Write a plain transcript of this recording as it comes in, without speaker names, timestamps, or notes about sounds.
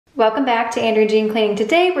Welcome back to Andrea Jean Cleaning.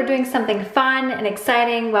 Today we're doing something fun and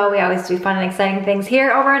exciting. Well, we always do fun and exciting things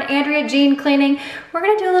here over on Andrea Jean Cleaning. We're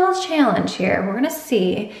gonna do a little challenge here. We're gonna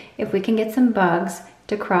see if we can get some bugs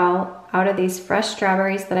to crawl out of these fresh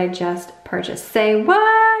strawberries that I just purchased. Say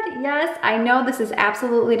what? Yes, I know this is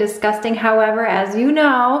absolutely disgusting. However, as you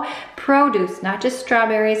know, produce, not just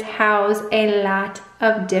strawberries, house a lot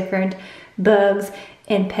of different bugs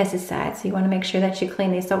and pesticides. So you want to make sure that you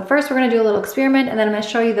clean these. So first we're going to do a little experiment, and then I'm going to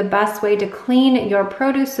show you the best way to clean your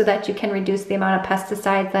produce so that you can reduce the amount of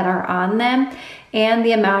pesticides that are on them and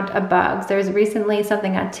the amount of bugs. There's recently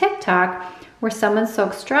something on TikTok where someone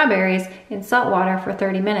soaked strawberries in salt water for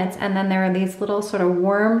 30 minutes, and then there are these little sort of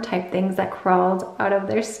worm type things that crawled out of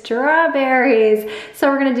their strawberries. So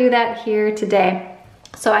we're going to do that here today.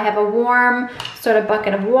 So I have a warm sort of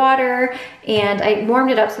bucket of water, and I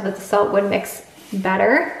warmed it up so that the salt would mix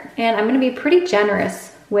better, and I'm going to be pretty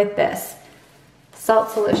generous with this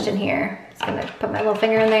salt solution here. Just going to put my little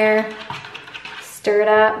finger in there, stir it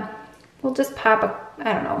up. We'll just pop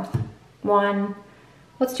I don't know,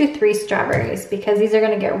 let's do 3 strawberries, because these are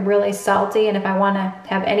going to get really salty, and if I want to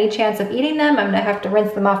have any chance of eating them, I'm going to have to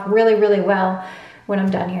rinse them off really, really well when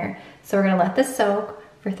I'm done here. So we're going to let this soak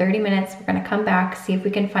for 30 minutes. We're gonna come back, see if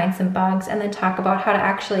we can find some bugs, and then talk about how to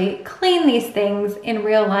actually clean these things in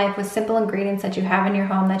real life with simple ingredients that you have in your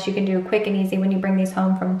home that you can do quick and easy when you bring these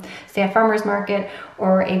home from, say, a farmer's market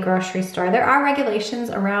or a grocery store. There are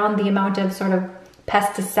regulations around the amount of sort of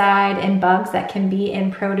pesticide and bugs that can be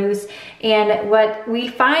in produce, and what we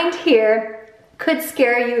find here could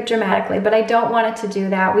scare you dramatically, but I don't want it to do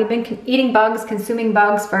that. We've been eating bugs, consuming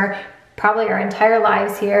bugs for probably our entire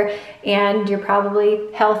lives here, and you're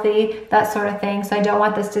probably healthy, that sort of thing. So I don't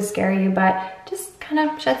want this to scare you, but just kind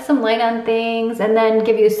of shed some light on things and then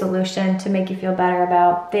give you a solution to make you feel better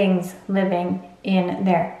about things living in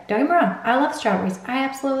there. Don't get me wrong, I love strawberries. I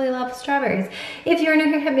absolutely love strawberries. If you're new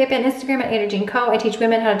here, hit me up on Instagram at Andrea Jean Co. I teach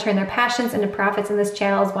women how to turn their passions into profits, and this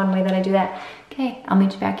channel is one way that I do that. Okay, I'll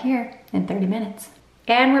meet you back here in 30 minutes.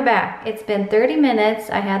 And we're back. It's been 30 minutes.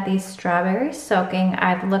 I had these strawberries soaking.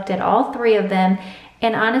 I've looked at all 3 of them,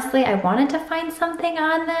 and honestly, I wanted to find something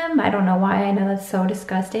on them. I don't know why. I know that's so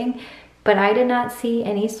disgusting, but I did not see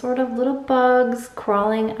any sort of little bugs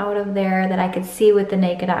crawling out of there that I could see with the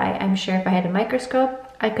naked eye. I'm sure if I had a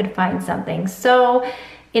microscope, I could find something. So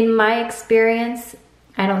in my experience,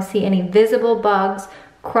 I don't see any visible bugs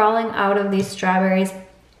crawling out of these strawberries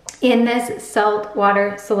in this salt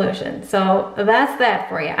water solution. So that's that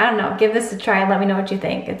for you. I don't know, give this a try and let me know what you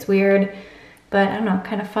think. It's weird, but I don't know,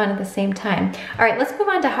 kind of fun at the same time. All right, let's move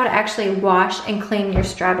on to how to actually wash and clean your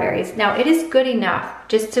strawberries. Now, it is good enough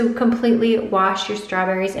just to completely wash your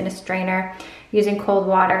strawberries in a strainer using cold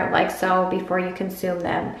water like so before you consume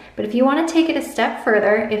them. But if you want to take it a step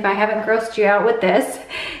further, if I haven't grossed you out with this,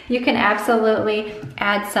 you can absolutely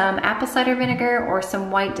add some apple cider vinegar or some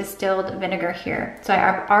white distilled vinegar here. So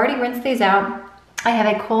I've already rinsed these out. I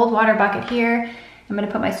have a cold water bucket here. I'm going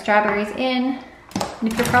to put my strawberries in. And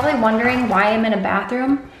if you're probably wondering why I'm in a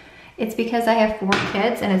bathroom, it's because I have 4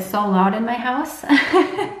 kids and it's so loud in my house.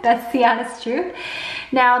 That's the honest truth.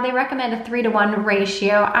 Now, they recommend a 3-to-1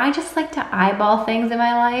 ratio. I just like to eyeball things in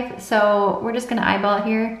my life, so we're just gonna eyeball it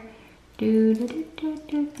here.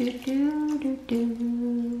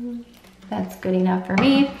 That's good enough for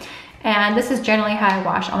me. And this is generally how I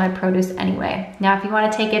wash all my produce anyway. Now, if you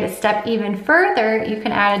wanna take it a step even further, you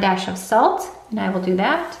can add a dash of salt, and I will do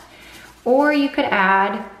that. Or you could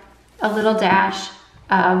add a little dash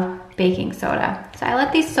of baking soda. So I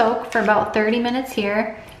let these soak for about 30 minutes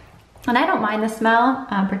here, and I don't mind the smell,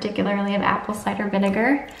 particularly of apple cider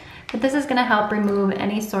vinegar, but this is gonna help remove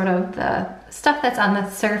any sort of the stuff that's on the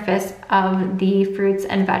surface of the fruits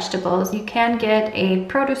and vegetables. You can get a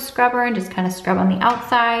produce scrubber and just kind of scrub on the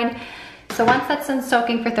outside. So once that's done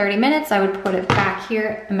soaking for 30 minutes, I would put it back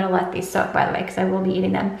here. I'm gonna let these soak, by the way, because I will be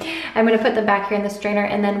eating them. I'm gonna put them back here in the strainer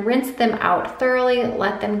and then rinse them out thoroughly,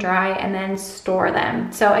 let them dry, and then store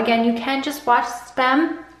them. So again, you can just wash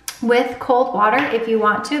them with cold water if you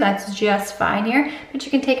want to. That's just fine here, but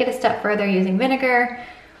you can take it a step further using vinegar,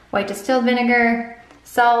 white distilled vinegar,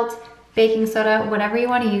 salt, baking soda, whatever you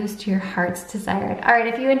want to use to your heart's desire. All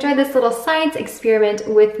right, if you enjoyed this little science experiment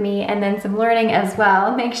with me and then some learning as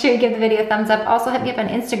well, make sure you give the video a thumbs up. Also hit me up on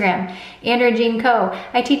Instagram, Andrea Jean Co.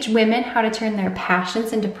 I teach women how to turn their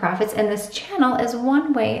passions into profits, and this channel is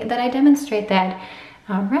one way that I demonstrate that.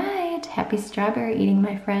 All right, happy strawberry eating,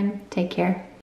 my friend. Take care.